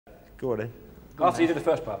Go on then. After you did the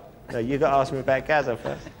first part. No, you got to ask me about Gazza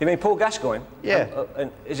first. You mean Paul Gascoigne? Yeah.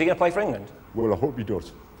 And is he going to play for England? Well, I hope he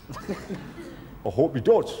does. I hope he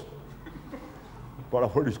does. But I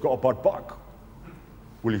heard he's got a bad back.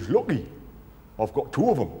 Well, he's lucky. I've got 2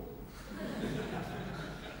 of them.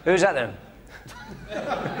 Who's that then?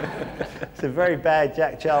 It's a very bad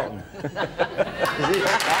Jack Charlton. Oh!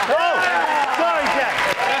 Sorry, Jack.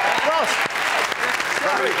 Ross.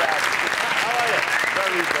 Very bad. How are you?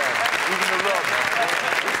 Very bad. Even the rub.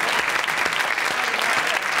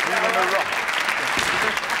 Even the rub.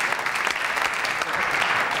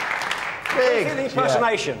 Big The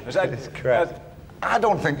impersonation. Is that correct? I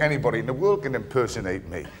don't think anybody in the world can impersonate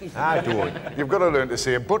me. I don't. You've got to learn to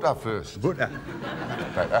say butter first. Butter.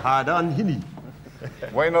 Better. Hard on, hinny.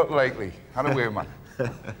 Why not likely? How do we, man?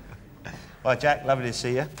 Well, Jack, lovely to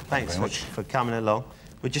see you. Thanks Very much. for coming along.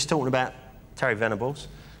 We're just talking about Terry Venables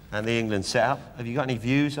and the England setup. Have you got any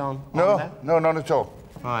views on that? No, none at all.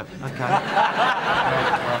 Right, OK.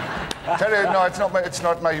 Terry, no, it's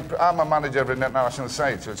not my... I'm a manager of an international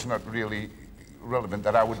side, so it's not really relevant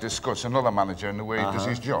that I would discuss another manager in the way he does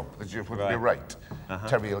his job. That just wouldn't be right.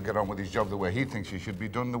 Terry will get on with his job the way he thinks he should be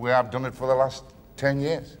done, the way I've done it for the last 10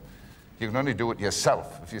 years. You can only do it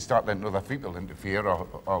yourself. If you start letting other people interfere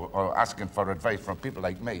or asking for advice from people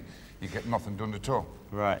like me, you get nothing done at all.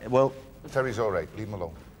 Right, well... Terry's all right, leave him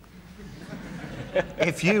alone.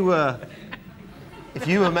 If you were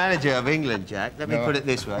manager of England, Jack, let me put it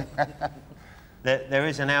this way. There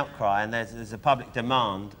is an outcry and there's a public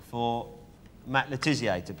demand for Matt Le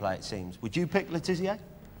Tissier to play, it seems. Would you pick Le Tissier?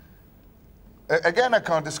 Again, I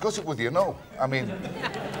can't discuss it with you, no. I mean,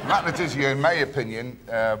 Matt Le Tissier, in my opinion,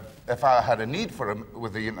 if I had a need for him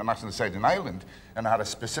with the international side in Ireland and I had a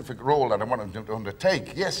specific role that I wanted him to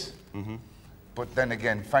undertake, yes. But then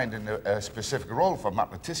again, finding a specific role for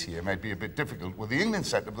Matt Le Tissier might be a bit difficult with the England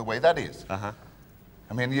setup the way that is. I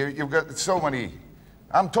mean, you've got so many...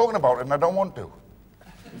 I'm talking about it and I don't want to.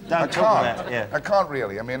 I can't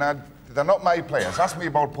really. I mean, they're not my players. Ask me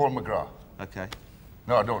about Paul McGrath. OK.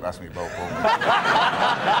 No, don't ask me about Paul.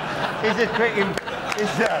 He's a cricket...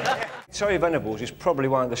 Terry Venables is probably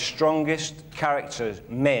one of the strongest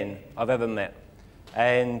men I've ever met.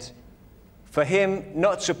 And for him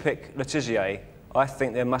not to pick Le Tissier, I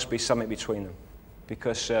think there must be something between them.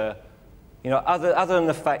 Because, you know, other than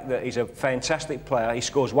the fact that he's a fantastic player, he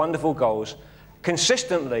scores wonderful goals,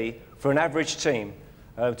 consistently for an average team,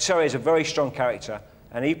 Terry is a very strong character,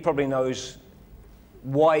 and he probably knows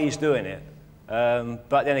why he's doing it.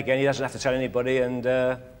 But then again, he doesn't have to tell anybody, and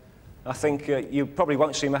I think you probably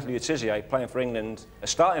won't see Matthew Le Tissier playing for England,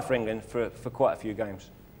 starting for England for quite a few games.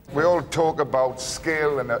 We all talk about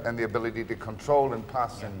skill and the ability to control and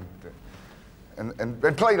pass and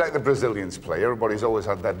play like the Brazilians play. Everybody's always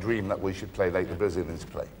had that dream that we should play like the Brazilians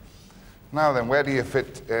play. Now then, where do you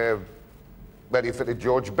fit a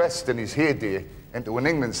George Best in his heyday into an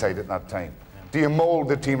England side at that time? Do you mould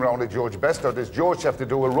the team around a George Best, or does George have to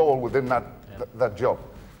do a role within that job?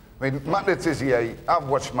 I mean, Matt Le Tissier, I've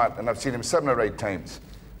watched Matt and I've seen him 7 or 8 times.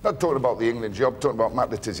 Not talking about the England job, talking about Matt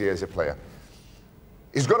Le Tissier as a player.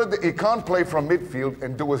 He can't play from midfield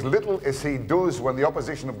and do as little as he does when the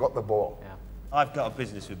opposition have got the ball. Yeah. I've got a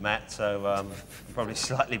business with Matt, so probably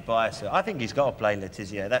slightly biased. I think he's got to play Le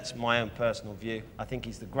Tissier. That's my own personal view. I think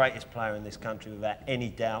he's the greatest player in this country without any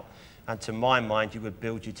doubt. And to my mind, you would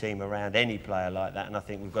build your team around any player like that. And I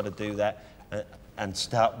think we've got to do that and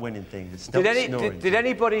start winning things. Did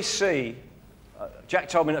anybody see... Jack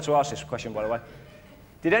told me not to ask this question, by the way.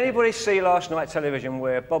 Did anybody see last night television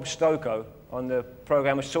where Bob Stokoe on the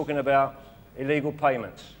programme was talking about illegal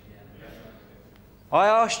payments? I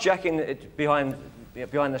asked Jack behind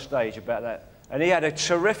the stage about that, and he had a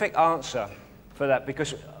terrific answer for that,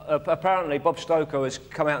 because apparently Bob Stokoe has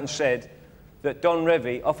come out and said that Don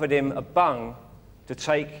Revie offered him a bung to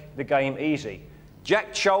take the game easy.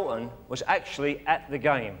 Jack Charlton was actually at the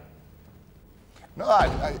game.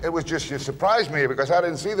 No, it was just, you surprised me because I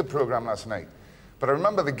didn't see the programme last night. But I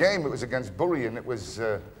remember the game, it was against Bury, and it was,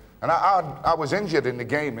 and I was injured in the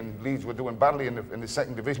game, and Leeds were doing badly in the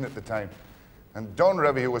 2nd division at the time. And Don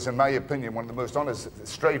Revie was, in my opinion, one of the most honest,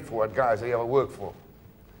 straightforward guys I ever worked for.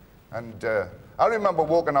 And I remember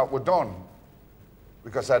walking out with Don,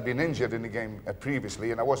 because I'd been injured in the game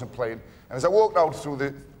previously, and I wasn't playing. And as I walked out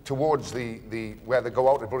towards where they go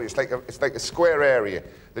out to Bury, it's like a square area.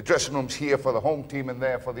 The dressing room's here for the home team and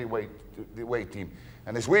there for the away team.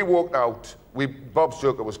 And as we walked out, Bob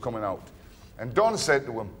Stokoe was coming out. And Don said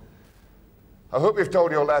to him, "I hope you've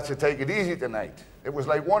told your lads to take it easy tonight." It was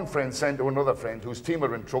like one friend saying to another friend whose team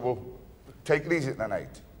are in trouble, "Take it easy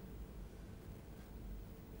tonight."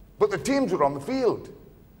 But the teams were on the field.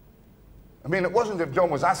 I mean, it wasn't if John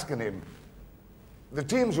was asking him. The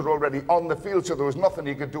teams were already on the field, so there was nothing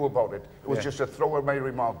he could do about it. It was just a throwaway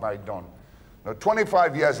remark by Don. Now,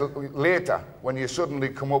 25 years later, when you suddenly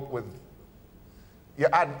come up with, you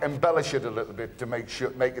embellish it a little bit to make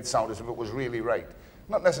it sound as if it was really right.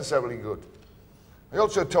 Not necessarily good. I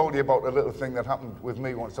also told you about a little thing that happened with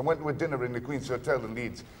me once. I went to a dinner in the Queen's Hotel in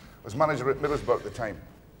Leeds. I was manager at Middlesbrough at the time.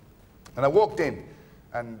 And I walked in,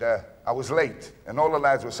 and I was late, and all the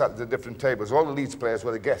lads were sat at the different tables. All the Leeds players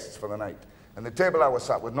were the guests for the night. And the table I was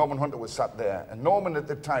sat with, Norman Hunter was sat there. And Norman at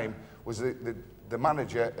the time was the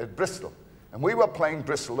manager at Bristol. And we were playing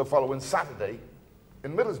Bristol the following Saturday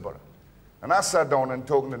in Middlesbrough. And I sat down and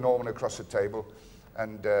talking to Norman across the table,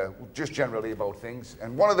 and just generally about things.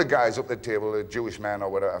 And one of the guys up the table, a Jewish man or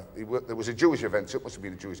whatever, there was a Jewish event, so it must have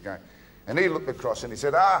been a Jewish guy. And he looked across and he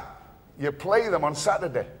said, you play them on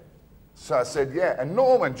Saturday. So I said, yeah. And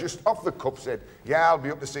Norman, just off the cuff, said, yeah, I'll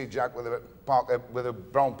be up to see Jack with a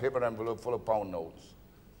brown paper envelope full of pound notes.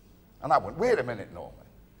 And I went, wait a minute, Norman.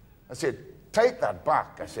 I said, take that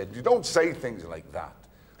back. I said, you don't say things like that.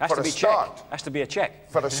 Has to be checked. Has to be a check.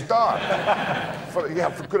 For a start.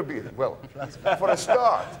 Could it be? Well, for a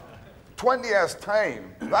start, 20 years'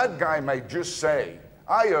 time, that guy might just say,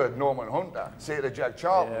 I heard Norman Hunter say to Jack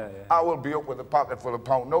Charlton, I will be up with a pocket full of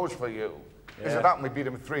pound notes for you. Because it happened, we beat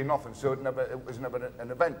him 3-0, so it was never an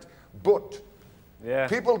event. But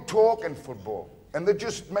people talk in football, and they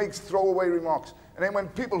just makes throwaway remarks. And then when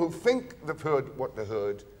people who think they've heard what they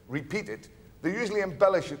heard repeat it, they usually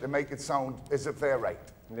embellish it to make it sound as if they're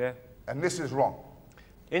right. Yeah. And this is wrong.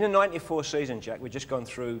 In the '94 season, Jack, we've just gone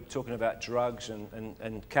through talking about drugs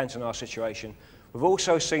and cancer our situation. We've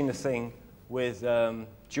also seen the thing with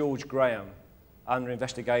George Graham under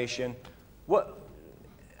investigation. What?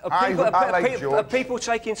 Are people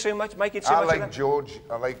taking too much, making too much of that? I like George.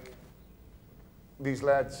 I like these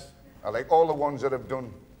lads. I like all the ones that have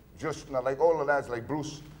done Justin. I like all the lads like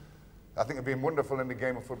Bruce. I think they've been wonderful in the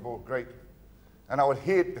game of football. Great. And I would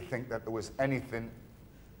hate to think that there was anything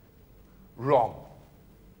wrong.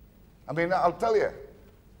 I mean, I'll tell you,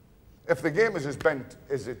 if the game is as bent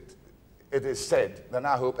as it is said, then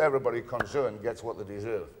I hope everybody concerned gets what they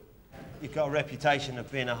deserve. You've got a reputation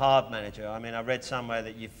of being a hard manager. I mean, I read somewhere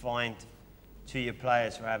that you fined 2 of your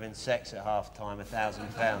players for having sex at half-time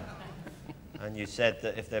 £1,000. And you said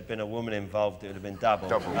that if there'd been a woman involved, it would have been double.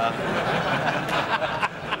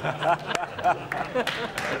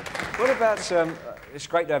 What about, it's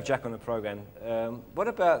great to have Jack on the programme. What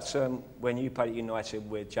about when you played at United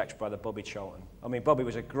with Jack's brother, Bobby Charlton? I mean, Bobby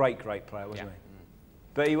was a great player, wasn't he?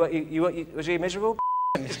 But was he miserable?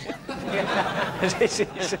 Hey,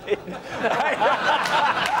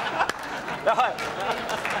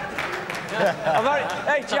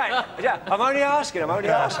 Jack, I'm only asking.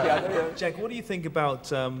 Jack, what do you think about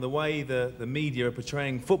the way the media are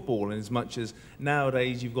portraying football, in as much as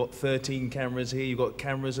nowadays you've got 13 cameras here, you've got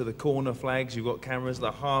cameras at the corner flags, you've got cameras at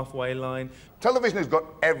the halfway line. Television has got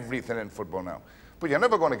everything in football now, but you're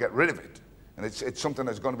never going to get rid of it. And it's something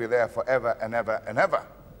that's going to be there forever and ever and ever.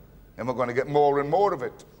 And we're going to get more and more of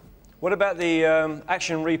it. What about the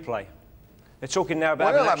action replay? They're talking now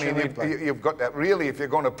about action replay. You've got to really, if you're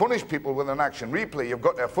going to punish people with an action replay, you've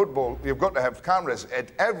got to have cameras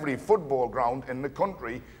at every football ground in the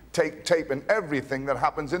country taping everything that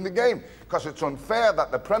happens in the game. Because it's unfair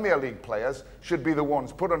that the Premier League players should be the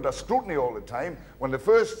ones put under scrutiny all the time when the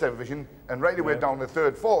first division and right away down the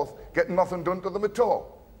third, fourth get nothing done to them at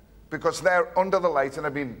all. Because they're under the lights and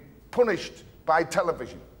have been punished by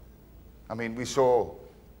television. I mean, we saw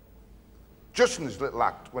Justin's little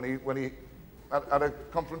act when he had a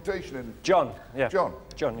confrontation in... John, yeah.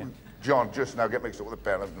 John, just now get mixed up with the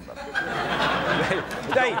parents.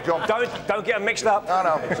 Dave, don't get them mixed up.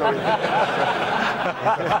 No, sorry.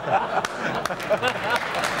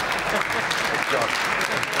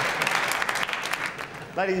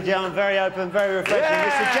 Ladies and gentlemen, very open, very refreshing.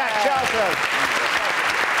 Mr. Jack Charlton.